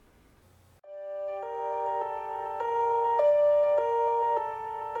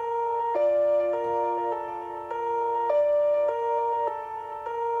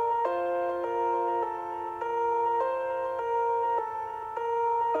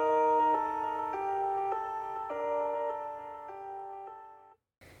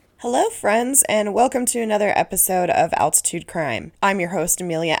Hello, friends, and welcome to another episode of Altitude Crime. I'm your host,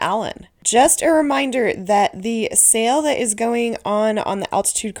 Amelia Allen. Just a reminder that the sale that is going on the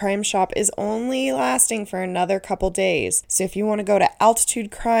Altitude Crime Shop is only lasting for another couple days. So if you want to go to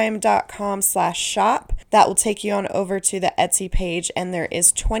altitudecrime.com/shop, that will take you on over to the Etsy page, and there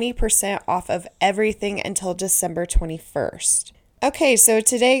is 20% off of everything until December 21st. Okay, so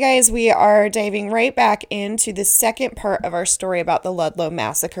today, guys, we are diving right back into the second part of our story about the Ludlow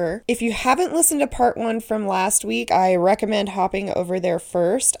Massacre. If you haven't listened to part one from last week, I recommend hopping over there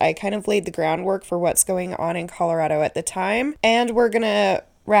first. I kind of laid the groundwork for what's going on in Colorado at the time, and we're going to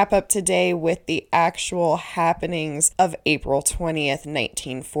wrap up today with the actual happenings of April 20th,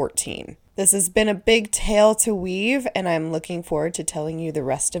 1914. This has been a big tale to weave, and I'm looking forward to telling you the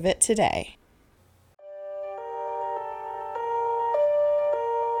rest of it today.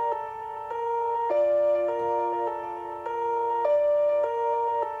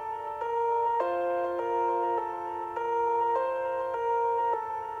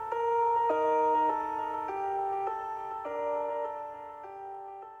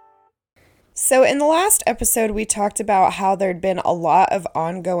 So in the last episode, we talked about how there'd been a lot of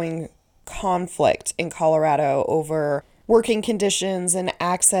ongoing conflict in Colorado over working conditions and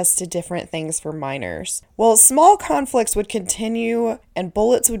access to different things for miners. Well, small conflicts would continue and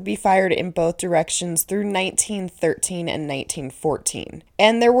bullets would be fired in both directions through 1913 and 1914.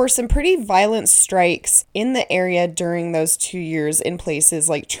 And there were some pretty violent strikes in the area during those 2 years in places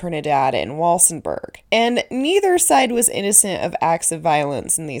like Trinidad and Walsenburg. And neither side was innocent of acts of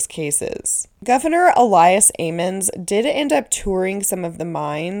violence in these cases. Governor Elias Ammons did end up touring some of the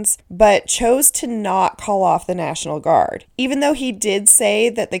mines, but chose to not call off the National Guard, even though he did say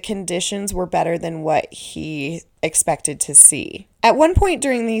that the conditions were better than what he expected to see. At one point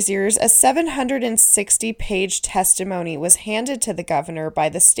during these years, a 760-page testimony was handed to the governor by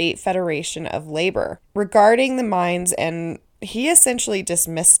the State Federation of Labor regarding the mines, and he essentially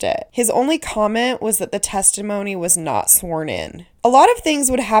dismissed it. His only comment was that the testimony was not sworn in. A lot of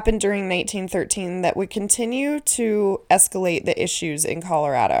things would happen during 1913 that would continue to escalate the issues in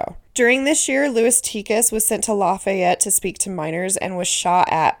Colorado. During this year, Louis Tikas was sent to Lafayette to speak to miners and was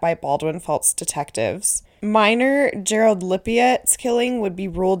shot at by Baldwin Felts detectives. Miner Gerald Lippiette's killing would be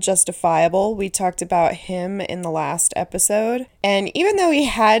ruled justifiable. We talked about him in the last episode. And even though he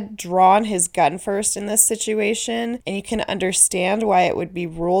had drawn his gun first in this situation, and you can understand why it would be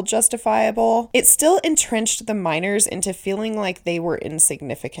ruled justifiable, it still entrenched the miners into feeling like they were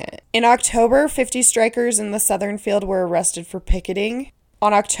insignificant. In October, 50 strikers in the Southern Field were arrested for picketing.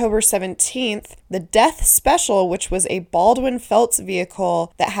 On October 17th, the Death Special, which was a Baldwin Felts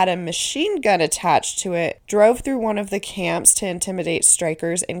vehicle that had a machine gun attached to it, drove through one of the camps to intimidate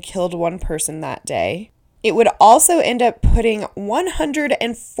strikers and killed one person that day. It would also end up putting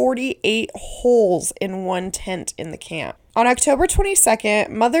 148 holes in one tent in the camp. On October 22nd,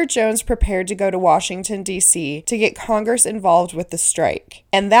 Mother Jones prepared to go to Washington, D.C. to get Congress involved with the strike.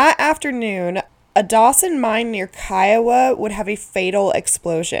 And that afternoon, a Dawson mine near Kiowa would have a fatal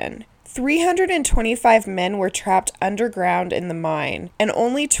explosion. 325 men were trapped underground in the mine, and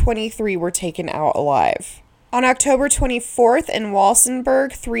only 23 were taken out alive. On October 24th in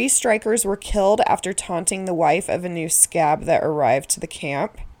Walsenburg, 3 strikers were killed after taunting the wife of a new scab that arrived to the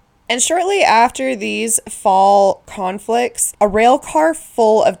camp. And shortly after these fall conflicts, a rail car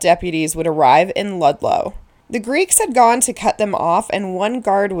full of deputies would arrive in Ludlow. The Greeks had gone to cut them off, and one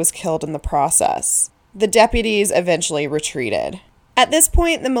guard was killed in the process. The deputies eventually retreated. At this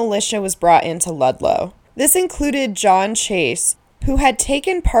point, the militia was brought into Ludlow. This included John Chase, who had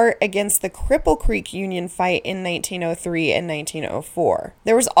taken part against the Cripple Creek Union fight in 1903 and 1904.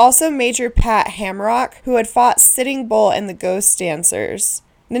 There was also Major Pat Hamrock, who had fought Sitting Bull and the Ghost Dancers.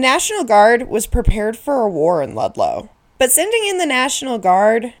 The National Guard was prepared for a war in Ludlow. But sending in the National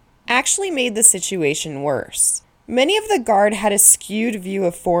Guard actually made the situation worse. Many of the Guard had a skewed view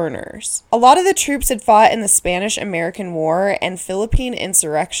of foreigners. A lot of the troops had fought in the Spanish-American War and Philippine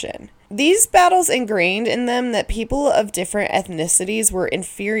insurrection. These battles ingrained in them that people of different ethnicities were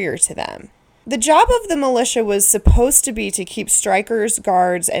inferior to them. The job of the militia was supposed to be to keep strikers,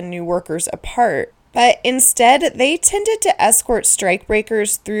 guards, and new workers apart, but instead, they tended to escort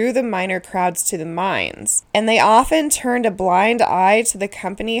strikebreakers through the miner crowds to the mines, and they often turned a blind eye to the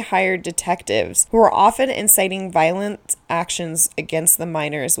company-hired detectives, who were often inciting violent actions against the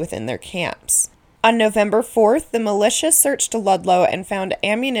miners within their camps. On November 4th, the militia searched Ludlow and found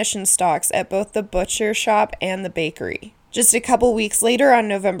ammunition stocks at both the butcher shop and the bakery. Just a couple weeks later, on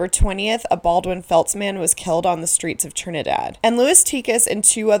November 20th, a Baldwin Felts man was killed on the streets of Trinidad. And Louis Tikas and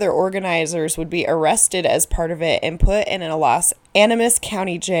 2 other organizers would be arrested as part of it and put in a Los Animas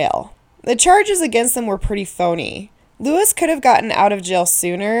County jail. The charges against them were pretty phony. Louis could have gotten out of jail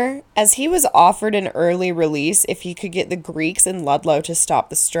sooner, as he was offered an early release if he could get the Greeks and Ludlow to stop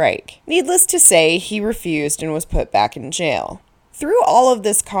the strike. Needless to say, he refused and was put back in jail. Through all of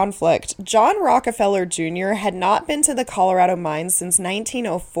this conflict, John Rockefeller Jr. had not been to the Colorado mines since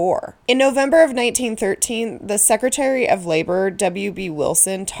 1904. In November of 1913, the Secretary of Labor, W.B.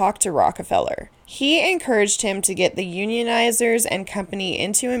 Wilson, talked to Rockefeller. He encouraged him to get the unionizers and company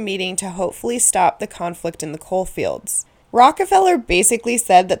into a meeting to hopefully stop the conflict in the coal fields. Rockefeller basically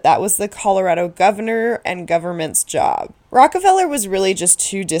said that that was the Colorado governor and government's job. Rockefeller was really just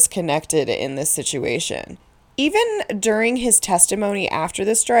too disconnected in this situation. Even during his testimony after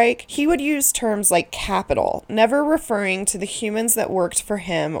the strike, he would use terms like capital, never referring to the humans that worked for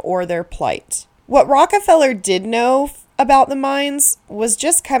him or their plight. What Rockefeller did know about the mines was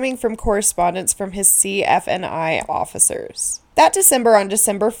just coming from correspondence from his CFNI officers. That December, on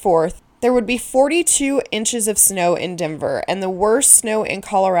December 4th, there would be 42 inches of snow in Denver and the worst snow in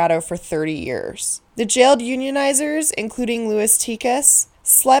Colorado for 30 years. The jailed unionizers, including Louis Tikas,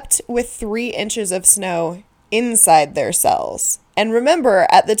 slept with 3 inches of snow inside their cells. And remember,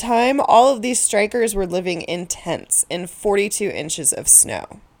 at the time, all of these strikers were living in tents in 42 inches of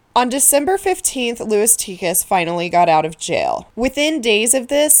snow. On December 15th, Louis Tikas finally got out of jail. Within days of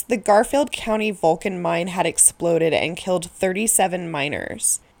this, the Garfield County Vulcan mine had exploded and killed 37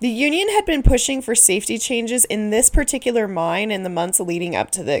 miners. The union had been pushing for safety changes in this particular mine in the months leading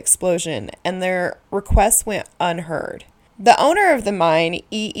up to the explosion, and their requests went unheard. The owner of the mine,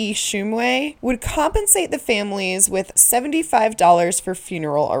 E.E. Shumway, would compensate the families with $75 for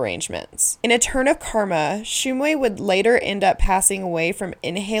funeral arrangements. In a turn of karma, Shumway would later end up passing away from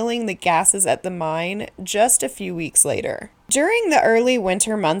inhaling the gases at the mine just a few weeks later. During the early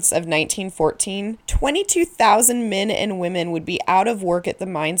winter months of 1914, 22,000 men and women would be out of work at the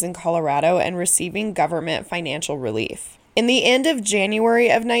mines in Colorado and receiving government financial relief. In the end of January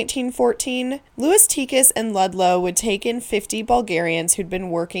of 1914, Louis Tikas and Ludlow would take in 50 Bulgarians who'd been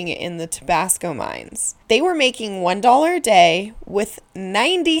working in the Tabasco mines. They were making $1 a day, with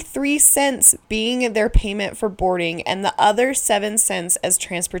 93 cents being their payment for boarding and the other 7 cents as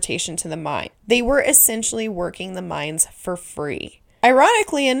transportation to the mine. They were essentially working the mines for free.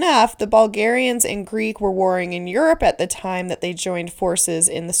 Ironically enough, the Bulgarians and Greek were warring in Europe at the time that they joined forces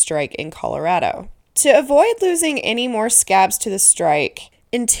in the strike in Colorado. To avoid losing any more scabs to the strike,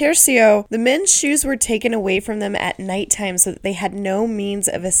 in Tercio, the men's shoes were taken away from them at nighttime so that they had no means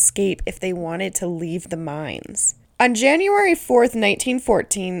of escape if they wanted to leave the mines. On January 4th,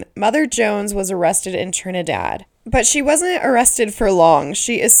 1914, Mother Jones was arrested in Trinidad. But she wasn't arrested for long.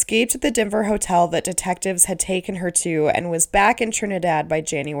 She escaped the Denver hotel that detectives had taken her to and was back in Trinidad by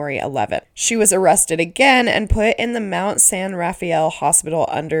January 11th. She was arrested again and put in the Mount San Rafael Hospital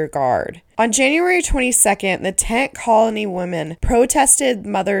under guard. On January 22nd, the Tent Colony women protested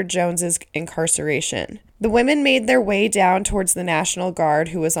Mother Jones's incarceration. The women made their way down towards the National Guard,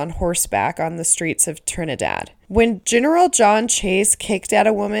 who was on horseback on the streets of Trinidad. When General John Chase kicked at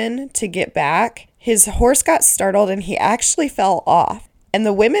a woman to get back, his horse got startled and he actually fell off. And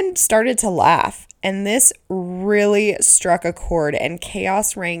the women started to laugh. And this really struck a chord and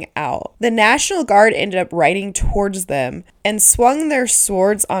chaos rang out. The National Guard ended up riding towards them and swung their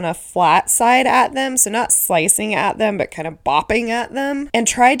swords on a flat side at them, so not slicing at them, but kind of bopping at them, and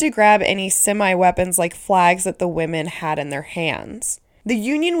tried to grab any semi-weapons like flags that the women had in their hands. The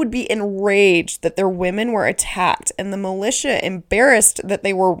Union would be enraged that their women were attacked, and the militia embarrassed that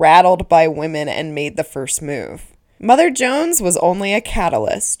they were rattled by women and made the first move. Mother Jones was only a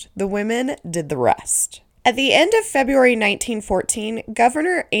catalyst. The women did the rest. At the end of February 1914,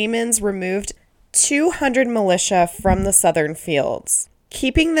 Governor Amons removed 200 militia from the southern fields.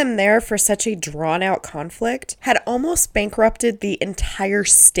 Keeping them there for such a drawn-out conflict had almost bankrupted the entire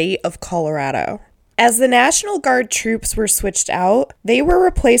state of Colorado. As the National Guard troops were switched out, they were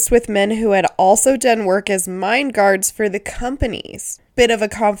replaced with men who had also done work as mine guards for the companies. Bit of a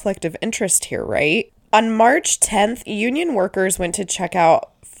conflict of interest here, right? On March 10th, Union workers went to check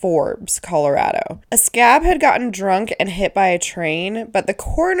out Forbes, Colorado. A scab had gotten drunk and hit by a train, but the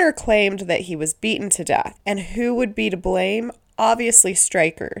coroner claimed that he was beaten to death. And who would be to blame? Obviously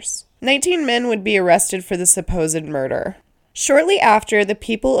strikers. 19 men would be arrested for the supposed murder. Shortly after, the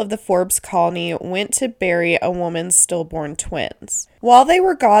people of the Forbes colony went to bury a woman's stillborn twins. While they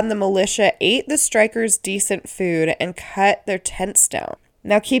were gone, the militia ate the strikers' decent food and cut their tents down.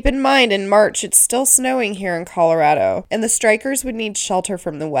 Now keep in mind, in March, it's still snowing here in Colorado, and the strikers would need shelter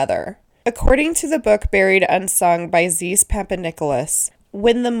from the weather. According to the book Buried Unsung by Zeus Papanikolas,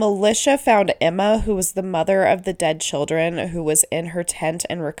 when the militia found Emma, who was the mother of the dead children who was in her tent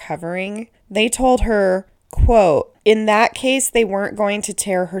and recovering, they told her, quote, in that case, they weren't going to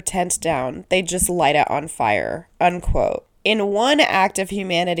tear her tent down. They'd just light it on fire, unquote. In one act of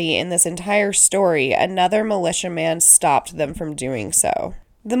humanity in this entire story, another militiaman stopped them from doing so.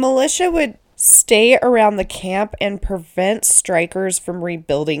 The militia would stay around the camp and prevent strikers from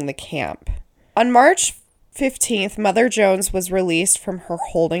rebuilding the camp. On March 15th, Mother Jones was released from her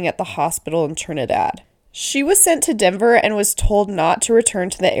holding at the hospital in Trinidad. She was sent to Denver and was told not to return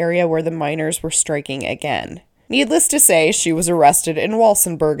to the area where the miners were striking again. Needless to say, she was arrested in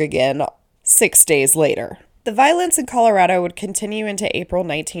Walsenburg again 6 days later. The violence in Colorado would continue into April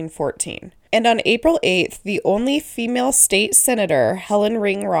 1914. And on April 8th, the only female state senator, Helen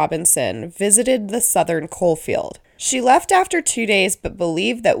Ring Robinson, visited the southern coal field. She left after 2 days, but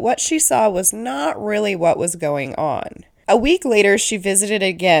believed that what she saw was not really what was going on. A week later, she visited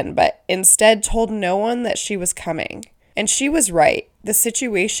again, but instead told no one that she was coming. And she was right. The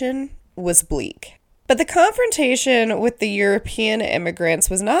situation was bleak. But the confrontation with the European immigrants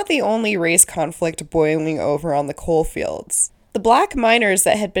was not the only race conflict boiling over on the coal fields. The black miners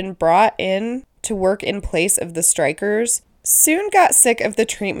that had been brought in to work in place of the strikers soon got sick of the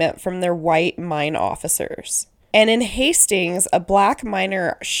treatment from their white mine officers. And in Hastings, a black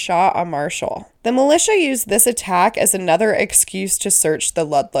miner shot a marshal. The militia used this attack as another excuse to search the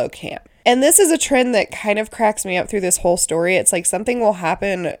Ludlow camp. And this is a trend that kind of cracks me up through this whole story. It's like something will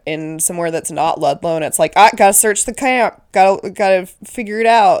happen in somewhere that's not Ludlow, and it's like, gotta search the camp, gotta figure it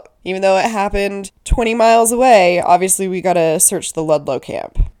out. Even though it happened 20 miles away, obviously we gotta search the Ludlow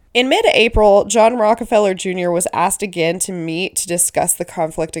camp. In mid-April, John Rockefeller Jr. was asked again to meet to discuss the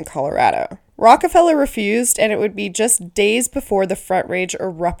conflict in Colorado. Rockefeller refused, and it would be just days before the Front Range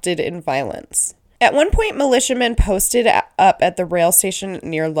erupted in violence. At one point, militiamen posted up at the rail station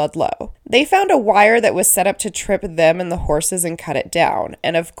near Ludlow. They found a wire that was set up to trip them and the horses and cut it down,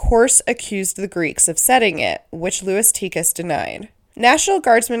 and of course accused the Greeks of setting it, which Louis Tikas denied. National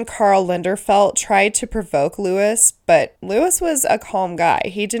Guardsman Carl Linderfelt tried to provoke Louis, but Louis was a calm guy.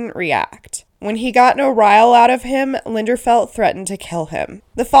 He didn't react. When he got no rile out of him, Linderfelt threatened to kill him.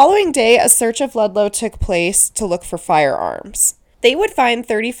 The following day, a search of Ludlow took place to look for firearms. They would find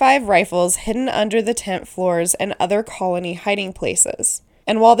 35 rifles hidden under the tent floors and other colony hiding places.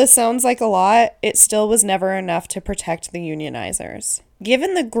 And while this sounds like a lot, it still was never enough to protect the unionizers.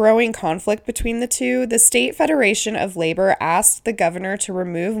 Given the growing conflict between the two, the State Federation of Labor asked the governor to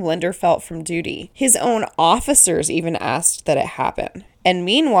remove Linderfelt from duty. His own officers even asked that it happen. And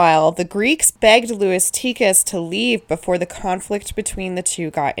meanwhile, the Greeks begged Louis Tikas to leave before the conflict between the two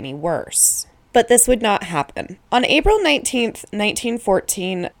got any worse. But this would not happen. On April 19th,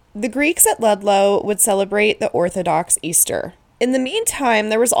 1914, the Greeks at Ludlow would celebrate the Orthodox Easter. In the meantime,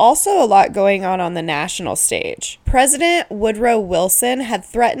 there was also a lot going on the national stage. President Woodrow Wilson had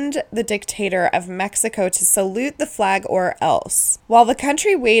threatened the dictator of Mexico to salute the flag or else. While the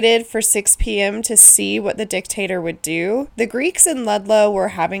country waited for 6 p.m. to see what the dictator would do, the Greeks in Ludlow were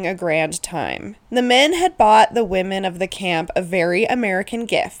having a grand time. The men had bought the women of the camp a very American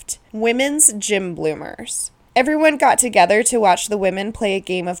gift: women's gym bloomers. Everyone got together to watch the women play a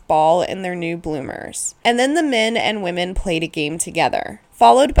game of ball in their new bloomers. And then the men and women played a game together,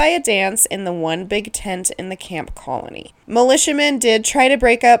 followed by a dance in the one big tent in the camp colony. Militiamen did try to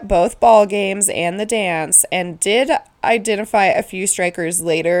break up both ball games and the dance, and did identify a few strikers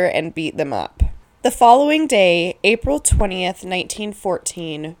later and beat them up. The following day, April 20th,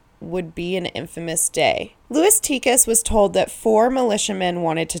 1914, would be an infamous day. Louis Tikas was told that 4 militiamen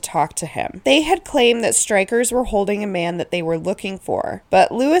wanted to talk to him. They had claimed that strikers were holding a man that they were looking for,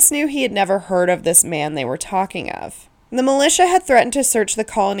 but Louis knew he had never heard of this man they were talking of. The militia had threatened to search the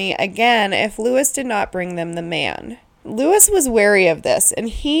colony again if Louis did not bring them the man. Louis was wary of this, and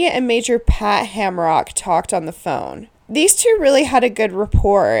he and Major Pat Hamrock talked on the phone. These two really had a good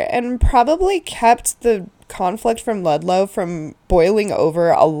rapport and probably kept the conflict from Ludlow from boiling over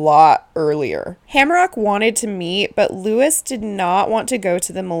a lot earlier. Hamrock wanted to meet, but Louis did not want to go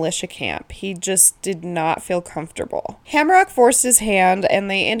to the militia camp. He just did not feel comfortable. Hamrock forced his hand, and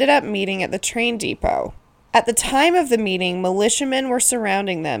they ended up meeting at the train depot. At the time of the meeting, militiamen were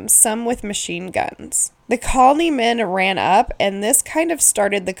surrounding them, some with machine guns. The colony men ran up, and this kind of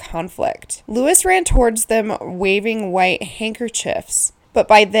started the conflict. Louis ran towards them waving white handkerchiefs, but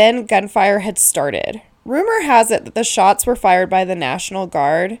by then gunfire had started. Rumor has it that the shots were fired by the National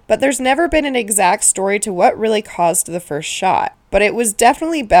Guard, but there's never been an exact story to what really caused the first shot. but it was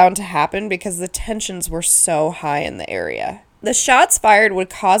definitely bound to happen because the tensions were so high in the area. The shots fired would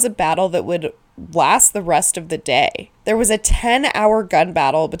cause a battle that would last the rest of the day. There was a 10-hour gun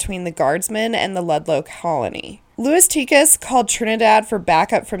battle between the Guardsmen and the Ludlow colony. Louis Tikas called Trinidad for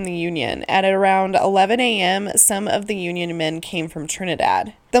backup from the Union. At around 11 a.m., some of the Union men came from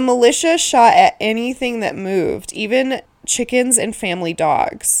Trinidad. The militia shot at anything that moved, even chickens and family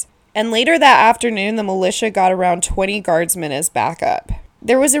dogs. And later that afternoon, the militia got around 20 Guardsmen as backup.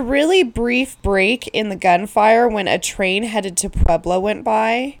 There was a really brief break in the gunfire when a train headed to Puebla went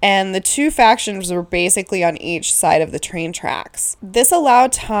by, and the two factions were basically on each side of the train tracks. This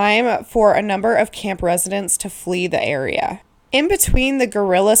allowed time for a number of camp residents to flee the area. In between the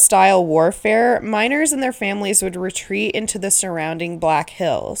guerrilla-style warfare, miners and their families would retreat into the surrounding Black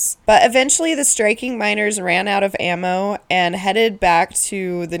Hills. But eventually the striking miners ran out of ammo and headed back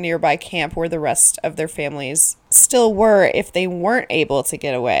to the nearby camp where the rest of their families still were if they weren't able to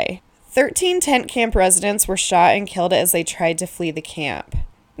get away. 13 tent camp residents were shot and killed as they tried to flee the camp.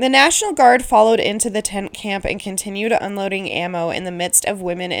 The National Guard followed into the tent camp and continued unloading ammo in the midst of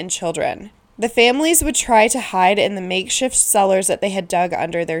women and children. The families would try to hide in the makeshift cellars that they had dug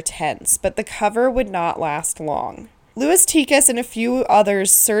under their tents, but the cover would not last long. Louis Tikas and a few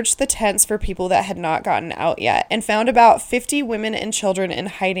others searched the tents for people that had not gotten out yet, and found about 50 women and children in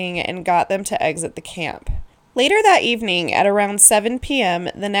hiding and got them to exit the camp. Later that evening, at around 7 p.m.,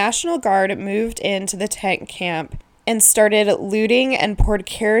 the National Guard moved into the tent camp and started looting and poured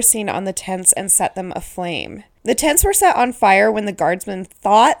kerosene on the tents and set them aflame. The tents were set on fire when the Guardsmen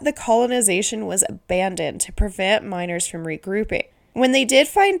thought the colonization was abandoned to prevent miners from regrouping. When they did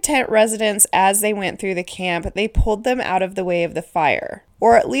find tent residents as they went through the camp, they pulled them out of the way of the fire.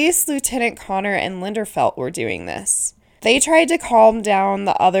 Or at least Lieutenant Connor and Linderfelt were doing this. They tried to calm down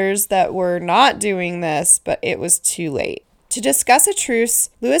the others that were not doing this, but it was too late. To discuss a truce,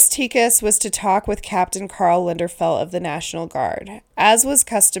 Louis Tikas was to talk with Captain Carl Linderfelt of the National Guard. As was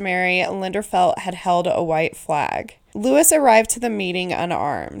customary, Linderfelt had held a white flag. Louis arrived to the meeting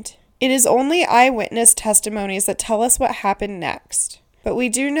unarmed. It is only eyewitness testimonies that tell us what happened next. But we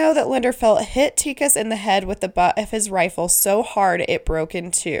do know that Linderfelt hit Tikas in the head with the butt of his rifle so hard it broke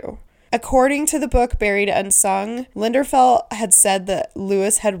in two. According to the book Buried Unsung, Linderfelt had said that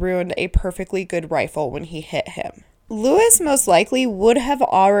Louis had ruined a perfectly good rifle when he hit him. Louis most likely would have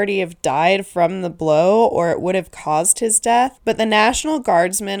already have died from the blow, or it would have caused his death, but the National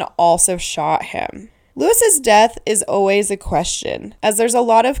Guardsmen also shot him. Louis's death is always a question, as there's a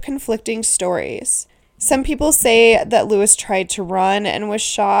lot of conflicting stories. Some people say that Louis tried to run and was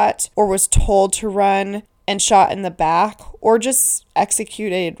shot, or was told to run and shot in the back, or just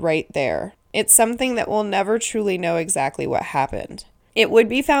executed right there. It's something that we'll never truly know exactly what happened. It would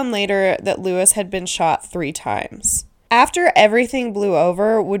be found later that Louis had been shot 3 times. After everything blew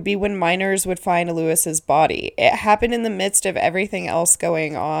over would be when miners would find Louis's body. It happened in the midst of everything else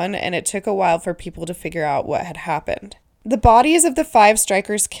going on, and it took a while for people to figure out what had happened. The bodies of the 5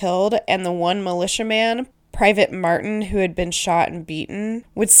 strikers killed and the 1 militiaman, Private Martin, who had been shot and beaten,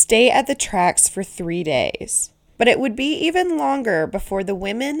 would stay at the tracks for 3 days. But it would be even longer before the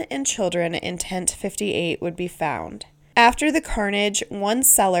women and children in Tent 58 would be found. After the carnage, 1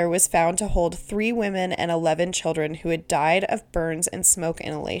 cellar was found to hold 3 women and 11 children who had died of burns and smoke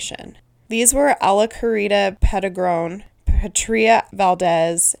inhalation. These were Alacarita Pedagron, Patria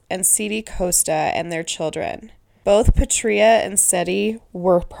Valdez, and Cidi Costa and their children. Both Patria and Cidi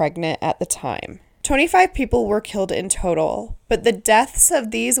were pregnant at the time. 25 people were killed in total, but the deaths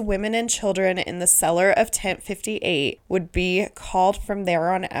of these women and children in the cellar of Tent 58 would be called from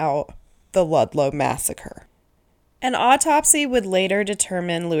there on out the Ludlow Massacre. An autopsy would later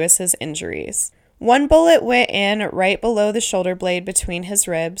determine Louis's injuries. 1 bullet went in right below the shoulder blade between his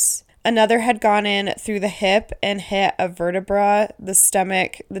ribs. Another had gone in through the hip and hit a vertebra, the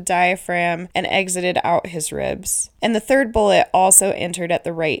stomach, the diaphragm, and exited out his ribs. And the 3rd bullet also entered at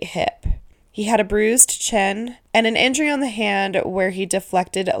the right hip. He had a bruised chin and an injury on the hand where he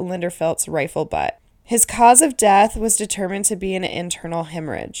deflected Linderfelt's rifle butt. His cause of death was determined to be an internal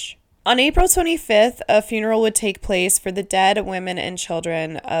hemorrhage. On April 25th, a funeral would take place for the dead women and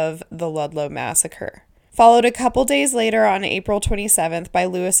children of the Ludlow Massacre. Followed a couple days later on April 27th by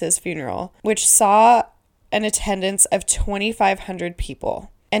Louis's funeral, which saw an attendance of 2,500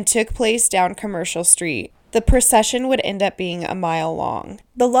 people and took place down Commercial Street. The procession would end up being a mile long.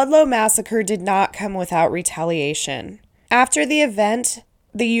 The Ludlow Massacre did not come without retaliation. After the event,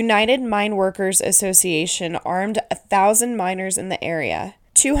 the United Mine Workers Association armed 1,000 miners in the area.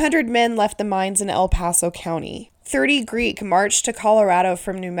 200 men left the mines in El Paso County. 30 Greek marched to Colorado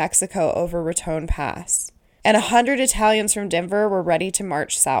from New Mexico over Raton Pass. and 100 Italians from Denver were ready to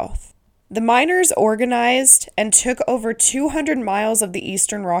march south. The miners organized and took over 200 miles of the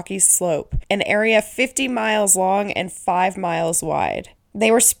eastern Rockies slope, an area 50 miles long and 5 miles wide. They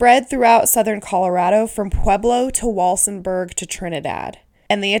were spread throughout southern Colorado from Pueblo to Walsenburg to Trinidad,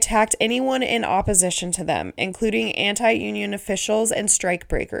 and they attacked anyone in opposition to them, including anti-union officials and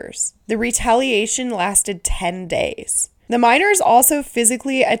strikebreakers. The retaliation lasted 10 days. The miners also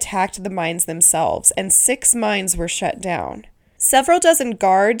physically attacked the mines themselves, and 6 mines were shut down. Several dozen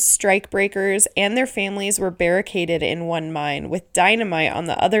guards, strikebreakers, and their families were barricaded in one mine with dynamite on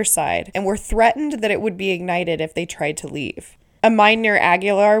the other side and were threatened that it would be ignited if they tried to leave. A mine near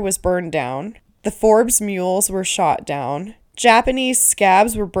Aguilar was burned down. The Forbes mules were shot down. Japanese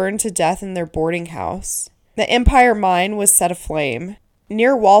scabs were burned to death in their boarding house. The Empire mine was set aflame.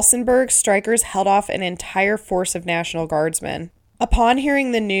 Near Walsenburg, strikers held off an entire force of National Guardsmen. Upon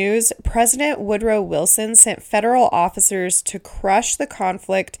hearing the news, President Woodrow Wilson sent federal officers to crush the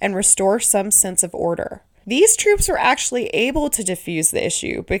conflict and restore some sense of order. These troops were actually able to defuse the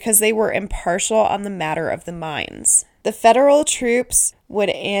issue because they were impartial on the matter of the mines. The federal troops would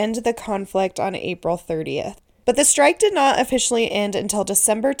end the conflict on April 30th. But the strike did not officially end until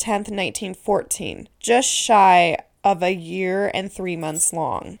December 10th, 1914, just shy of a year and 3 months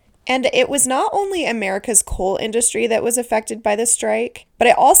long. And it was not only America's coal industry that was affected by the strike, but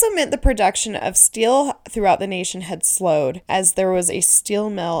it also meant the production of steel throughout the nation had slowed, as there was a steel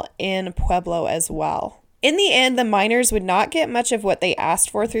mill in Pueblo as well. In the end, the miners would not get much of what they asked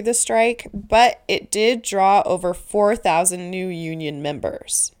for through the strike, but it did draw over 4,000 new union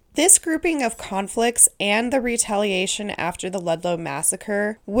members. This grouping of conflicts and the retaliation after the Ludlow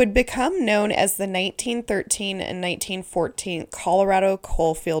Massacre would become known as the 1913 and 1914 Colorado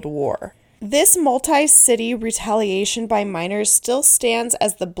Coalfield War. This multi-city retaliation by miners still stands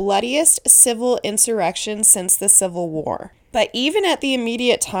as the bloodiest civil insurrection since the Civil War. But even at the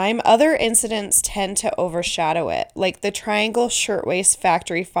immediate time, other incidents tend to overshadow it, like the Triangle Shirtwaist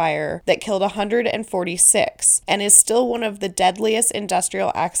Factory fire that killed 146 and is still one of the deadliest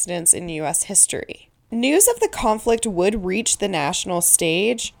industrial accidents in U.S. history. News of the conflict would reach the national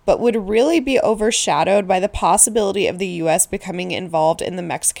stage, but would really be overshadowed by the possibility of the U.S. becoming involved in the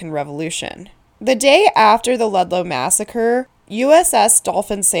Mexican Revolution. The day after the Ludlow Massacre, USS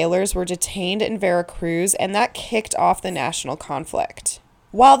Dolphin sailors were detained in Veracruz, and that kicked off the national conflict.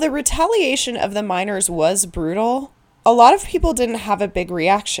 While the retaliation of the miners was brutal, a lot of people didn't have a big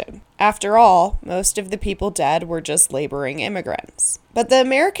reaction. After all, most of the people dead were just laboring immigrants. But the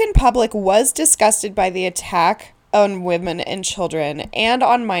American public was disgusted by the attack on women and children and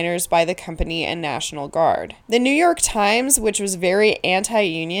on miners by the company and National Guard. The New York Times, which was very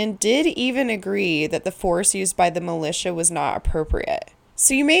anti-union, did even agree that the force used by the militia was not appropriate.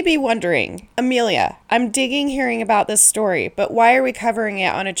 So you may be wondering, Amelia, I'm digging hearing about this story, but why are we covering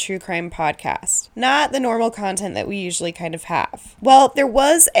it on a true crime podcast? Not the normal content that we usually kind of have. Well, there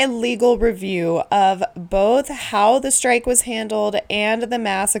was a legal review of both how the strike was handled and the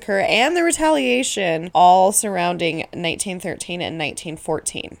massacre and the retaliation, all surrounding 1913 and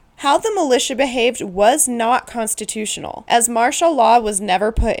 1914. How the militia behaved was not constitutional, as martial law was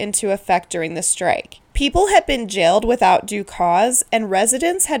never put into effect during the strike. People had been jailed without due cause, and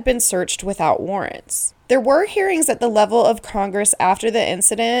residents had been searched without warrants. There were hearings at the level of Congress after the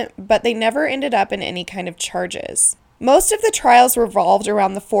incident, but they never ended up in any kind of charges. Most of the trials revolved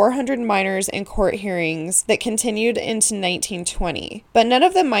around the 400 miners in court hearings that continued into 1920, but none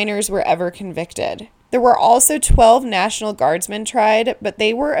of the miners were ever convicted. There were also 12 National Guardsmen tried, but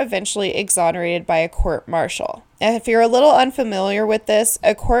they were eventually exonerated by a court-martial. If you're a little unfamiliar with this,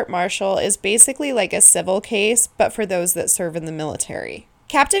 a court-martial is basically like a civil case, but for those that serve in the military.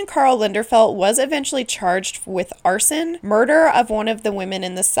 Captain Carl Linderfelt was eventually charged with arson, murder of one of the women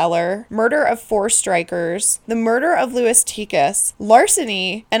in the cellar, murder of 4 strikers, the murder of Louis Tikas,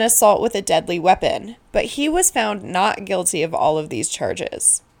 larceny, and assault with a deadly weapon. But he was found not guilty of all of these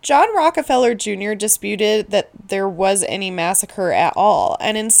charges. John Rockefeller Jr. disputed that there was any massacre at all,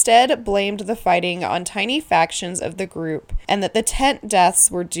 and instead blamed the fighting on tiny factions of the group, and that the tent deaths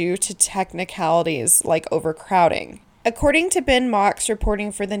were due to technicalities like overcrowding. According to Ben Mox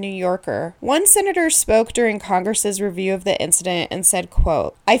reporting for The New Yorker, one senator spoke during Congress's review of the incident and said,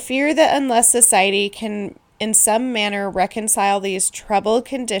 quote, "I fear that unless society can in some manner reconcile these troubled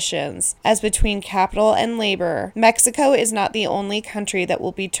conditions as between capital and labor, Mexico is not the only country that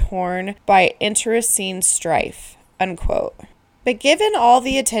will be torn by internecine strife," unquote. But given all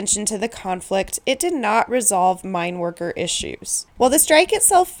the attention to the conflict, it did not resolve mine worker issues. While the strike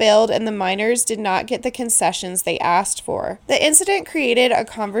itself failed and the miners did not get the concessions they asked for, the incident created a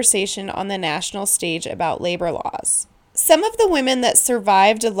conversation on the national stage about labor laws. Some of the women that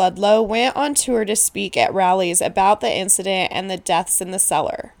survived Ludlow went on tour to speak at rallies about the incident and the deaths in the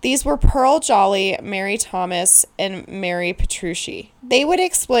cellar. These were Pearl Jolly, Mary Thomas, and Mary Petrucci. They would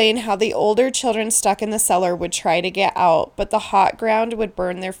explain how the older children stuck in the cellar would try to get out, but the hot ground would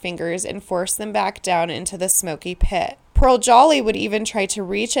burn their fingers and force them back down into the smoky pit. Pearl Jolly would even try to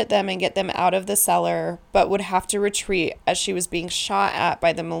reach at them and get them out of the cellar, but would have to retreat as she was being shot at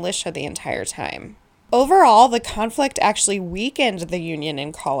by the militia the entire time. Overall, the conflict actually weakened the union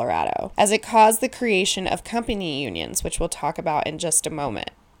in Colorado, as it caused the creation of company unions, which we'll talk about in just a moment.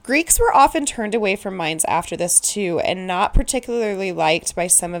 Greeks were often turned away from mines after this too, and not particularly liked by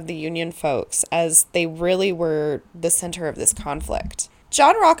some of the union folks, as they really were the center of this conflict.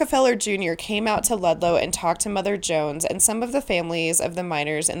 John Rockefeller Jr. came out to Ludlow and talked to Mother Jones and some of the families of the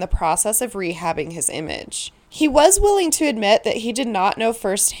miners in the process of rehabbing his image. He was willing to admit that he did not know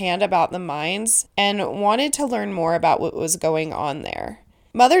firsthand about the mines and wanted to learn more about what was going on there.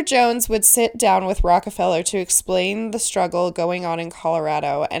 Mother Jones would sit down with Rockefeller to explain the struggle going on in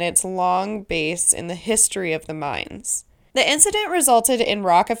Colorado and its long base in the history of the mines. The incident resulted in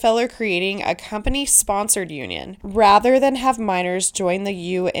Rockefeller creating a company-sponsored union rather than have miners join the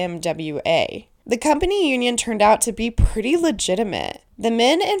UMWA. The company union turned out to be pretty legitimate. The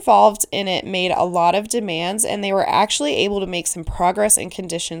men involved in it made a lot of demands, and they were actually able to make some progress in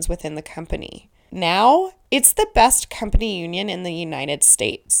conditions within the company. Now, it's the best company union in the United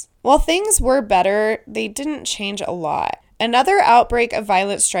States. While things were better, they didn't change a lot. Another outbreak of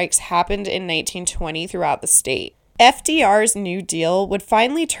violent strikes happened in 1920 throughout the state. FDR's New Deal would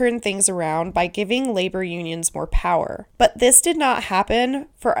finally turn things around by giving labor unions more power, but this did not happen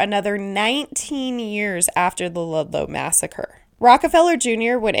for another 19 years after the Ludlow Massacre. Rockefeller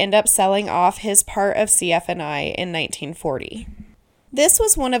Jr. would end up selling off his part of CF&I in 1940. This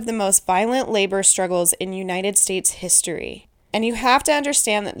was one of the most violent labor struggles in United States history, and you have to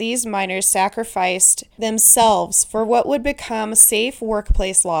understand that these miners sacrificed themselves for what would become safe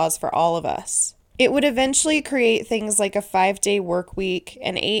workplace laws for all of us. It would eventually create things like a 5-day work week,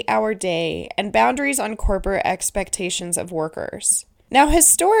 an 8-hour day, and boundaries on corporate expectations of workers. Now,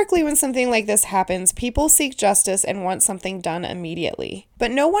 historically, when something like this happens, people seek justice and want something done immediately. But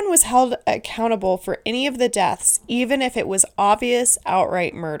no one was held accountable for any of the deaths, even if it was obvious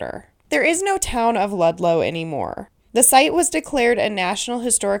outright murder. There is no town of Ludlow anymore. The site was declared a National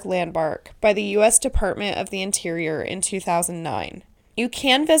Historic Landmark by the U.S. Department of the Interior in 2009. You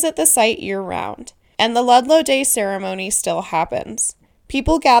can visit the site year-round, and the Ludlow Day ceremony still happens.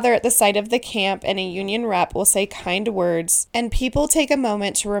 People gather at the site of the camp, and a union rep will say kind words, and people take a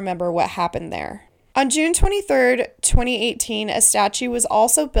moment to remember what happened there. On June 23, 2018, a statue was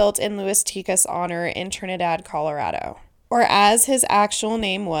also built in Louis Tica's honor in Trinidad, Colorado, or as his actual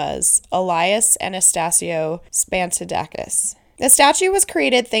name was, Elias Anastasio Spantidakis. The statue was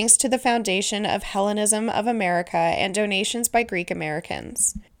created thanks to the foundation of Hellenism of America and donations by Greek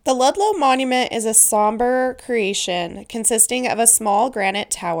Americans. The Ludlow Monument is a somber creation consisting of a small granite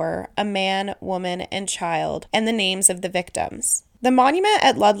tower, a man, woman, and child, and the names of the victims. The monument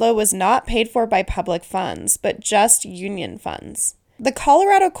at Ludlow was not paid for by public funds, but just Union funds. The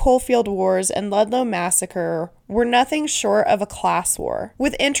Colorado Coalfield Wars and Ludlow Massacre were nothing short of a class war,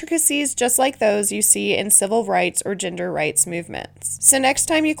 with intricacies just like those you see in civil rights or gender rights movements. So next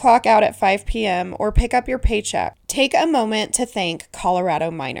time you clock out at 5 p.m. or pick up your paycheck, take a moment to thank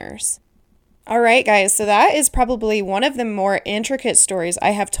Colorado miners. Alright guys, so that is probably one of the more intricate stories I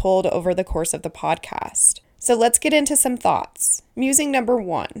have told over the course of the podcast. So let's get into some thoughts. Musing number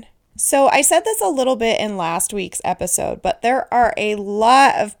 1. So I said this a little bit in last week's episode, but there are a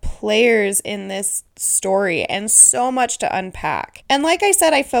lot of players in this story and so much to unpack. And like I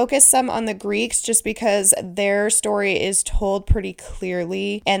said, I focused some on the Greeks just because their story is told pretty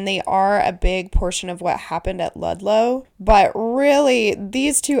clearly and they are a big portion of what happened at Ludlow. But really,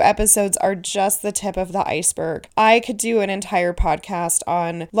 these two episodes are just the tip of the iceberg. I could do an entire podcast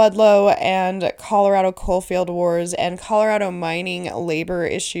on Ludlow and Colorado Coalfield Wars and Colorado mining labor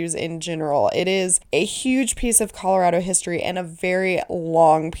issues in general. It is a huge piece of Colorado history and a very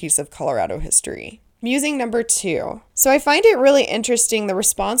long piece of Colorado history. Musing number 2. So I find it really interesting the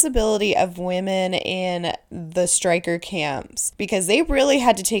responsibility of women in the striker camps, because they really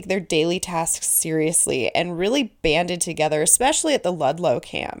had to take their daily tasks seriously and really banded together, especially at the Ludlow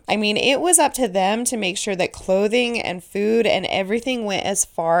camp. I mean, it was up to them to make sure that clothing and food and everything went as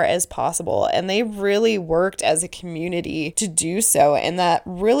far as possible, and they really worked as a community to do so, and that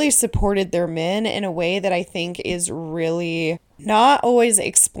really supported their men in a way that I think is really not always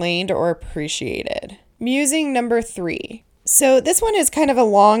explained or appreciated. Musing number 3. So this one is kind of a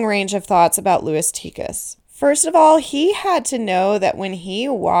long range of thoughts about Louis Tikus. First of all, he had to know that when he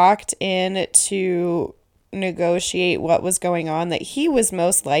walked in to negotiate what was going on, that he was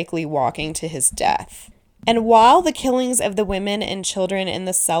most likely walking to his death. And while the killings of the women and children in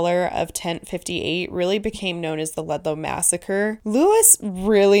the cellar of Tent 58 really became known as the Ludlow Massacre, Louis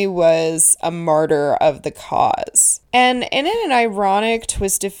really was a martyr of the cause. And in an ironic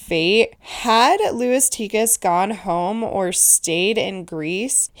twist of fate, had Louis Tikus gone home or stayed in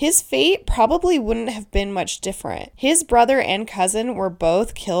Greece, his fate probably wouldn't have been much different. His brother and cousin were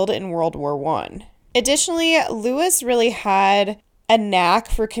both killed in World War I. Additionally, Louis really had a knack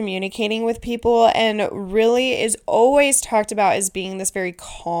for communicating with people and really is always talked about as being this very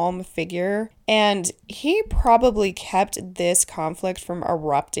calm figure. And he probably kept this conflict from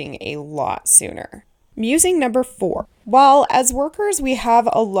erupting a lot sooner. Musing number 4. While as workers we have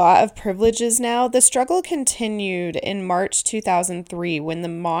a lot of privileges now, the struggle continued in March 2003 when the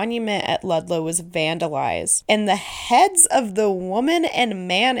monument at Ludlow was vandalized and the heads of the woman and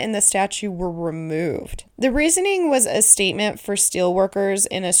man in the statue were removed. The reasoning was a statement for steelworkers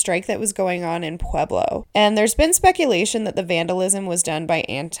in a strike that was going on in Pueblo, and there's been speculation that the vandalism was done by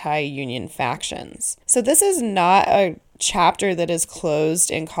anti-union factions. So this is not a chapter that is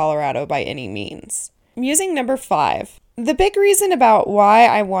closed in Colorado by any means. Musing number 5. The big reason about why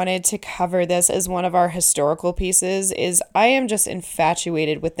I wanted to cover this as one of our historical pieces is I am just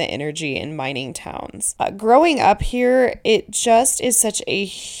infatuated with the energy in mining towns. Growing up here, it just is such a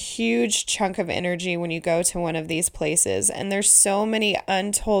huge chunk of energy when you go to one of these places, and there's so many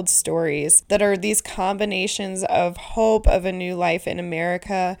untold stories that are these combinations of hope of a new life in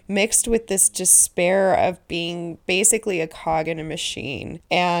America mixed with this despair of being basically a cog in a machine.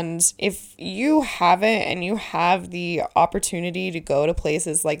 And if you haven't and you have the opportunity to go to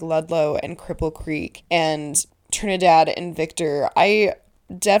places like Ludlow and Cripple Creek and Trinidad and Victor, I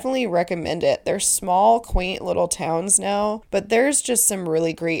definitely recommend it. They're small, quaint little towns now, but there's just some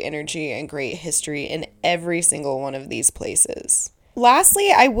really great energy and great history in every single one of these places.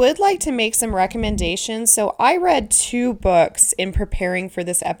 Lastly, I would like to make some recommendations. So I read 2 books in preparing for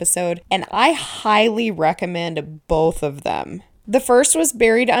this episode, and I highly recommend both of them. The first was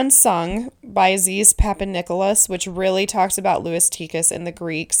Buried Unsung by Aziz Papanikolas, which really talks about Louis Tikus and the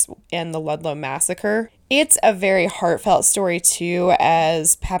Greeks and the Ludlow Massacre. It's a very heartfelt story too,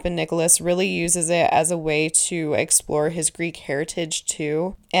 as Papanikolas really uses it as a way to explore his Greek heritage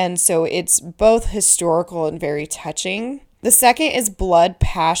too. And so it's both historical and very touching. The second is Blood,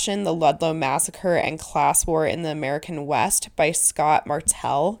 Passion, the Ludlow Massacre and Class War in the American West by Scott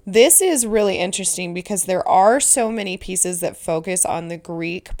Martel. This is really interesting because there are so many pieces that focus on the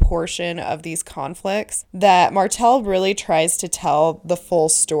Greek portion of these conflicts that Martel really tries to tell the full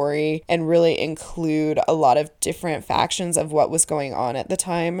story and really include a lot of different factions of what was going on at the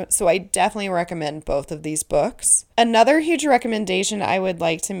time. So I definitely recommend both of these books. Another huge recommendation I would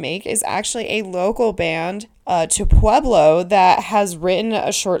like to make is actually a local band to Pueblo that has written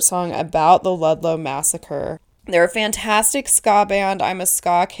a short song about the Ludlow Massacre. They're a fantastic ska band. I'm a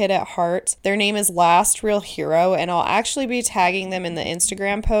ska kid at heart. Their name is Last Real Hero, and I'll actually be tagging them in the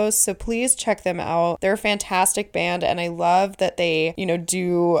Instagram post, so please check them out. They're a fantastic band, and I love that they,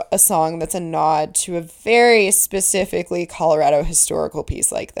 do a song that's a nod to a very specifically Colorado historical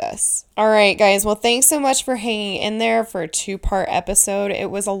piece like this. All right, guys. Well, thanks so much for hanging in there for a 2-part episode. It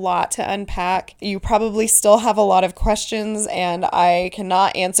was a lot to unpack. You probably still have a lot of questions, and I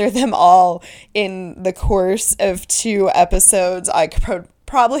cannot answer them all in the course of 2 episodes. I could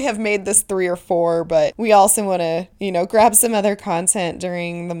probably have made this 3 or 4, but we also want to, grab some other content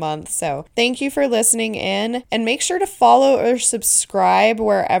during the month. So thank you for listening in, and make sure to follow or subscribe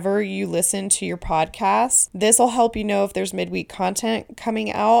wherever you listen to your podcasts. This will help you know if there's midweek content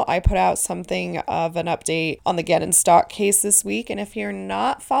coming out. I put out something of an update on the Get in Stock case this week, and if you're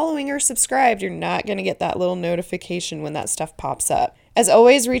not following or subscribed, you're not going to get that little notification when that stuff pops up. As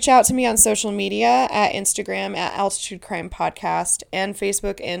always, reach out to me on social media at Instagram at Altitude Crime Podcast and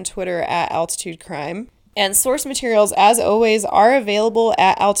Facebook and Twitter at Altitude Crime. And source materials, as always, are available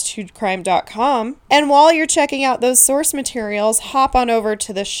at altitudecrime.com. And while you're checking out those source materials, hop on over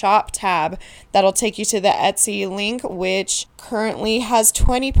to the shop tab. That'll take you to the Etsy link, which currently has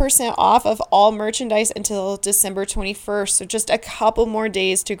 20% off of all merchandise until December 21st. So just a couple more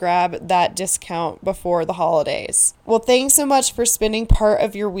days to grab that discount before the holidays. Well, thanks so much for spending part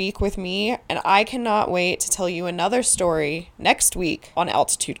of your week with me, and I cannot wait to tell you another story next week on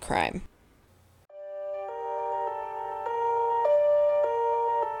Altitude Crime.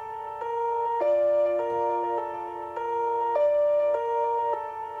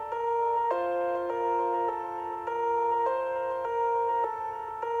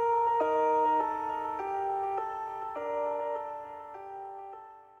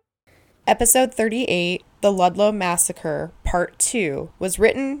 Episode 38, The Ludlow Massacre, Part 2, was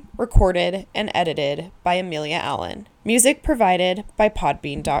written, recorded, and edited by Amelia Allen. Music provided by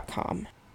Podbean.com.